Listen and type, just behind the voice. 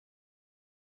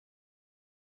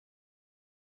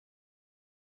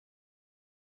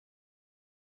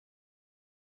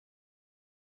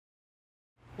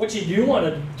What you do want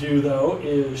to do, though,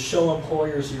 is show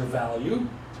employers your value.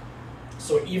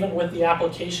 So even with the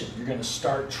application, you're going to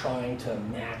start trying to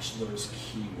match those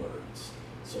keywords.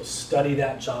 So study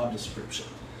that job description.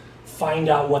 Find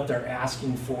out what they're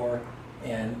asking for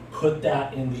and put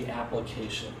that in the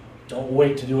application. Don't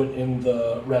wait to do it in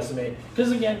the resume.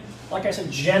 Because again, like I said,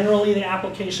 generally the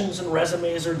applications and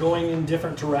resumes are going in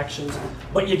different directions,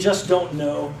 but you just don't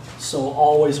know. So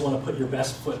always want to put your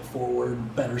best foot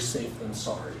forward, better safe than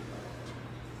sorry.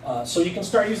 So you can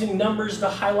start using numbers to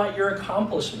highlight your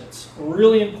accomplishments.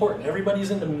 Really important.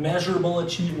 Everybody's into measurable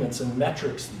achievements and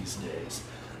metrics these days.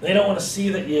 They don't want to see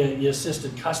that you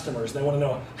assisted customers. They want to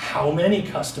know how many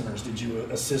customers did you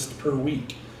assist per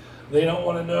week. They don't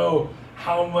want to know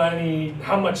they don't want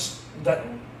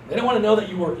to know that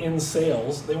you were in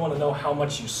sales. They want to know how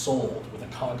much you sold with a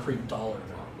concrete dollar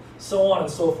amount, so on and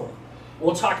so forth.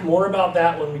 We'll talk more about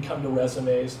that when we come to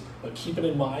resumes, but keep it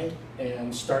in mind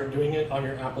and start doing it on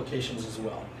your applications as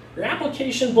well. Your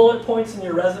application bullet points and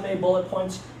your resume bullet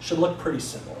points should look pretty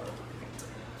similar.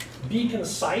 Be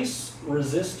concise,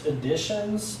 resist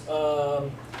additions.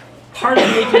 Part of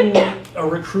making a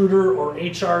recruiter or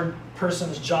HR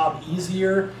person's job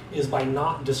easier is by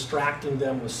not distracting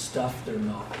them with stuff they're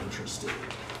not interested in.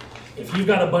 If you've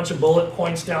got a bunch of bullet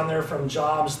points down there from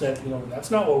jobs that, that's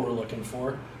not what we're looking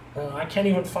for, I can't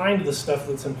even find the stuff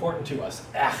that's important to us.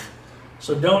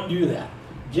 So don't do that.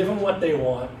 Give them what they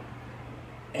want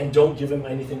and don't give them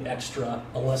anything extra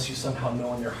unless you somehow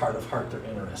know in your heart of heart they're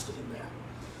interested in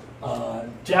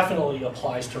that. Definitely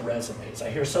applies to resumes. I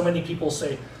hear so many people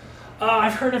say,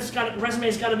 I've heard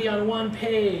resume's got to be on 1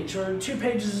 page or 2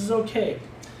 pages is okay.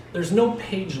 There's no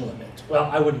page limit. Well,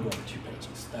 I wouldn't go over 2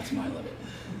 pages. That's my limit.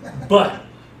 But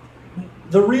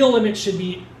the real limit should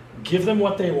be give them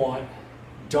what they want,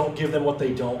 don't give them what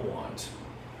they don't want,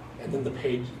 and then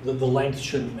the length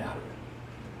shouldn't matter.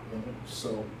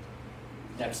 So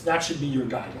that should be your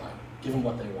guideline. Give them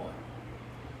what they want.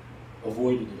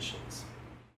 Avoid additions.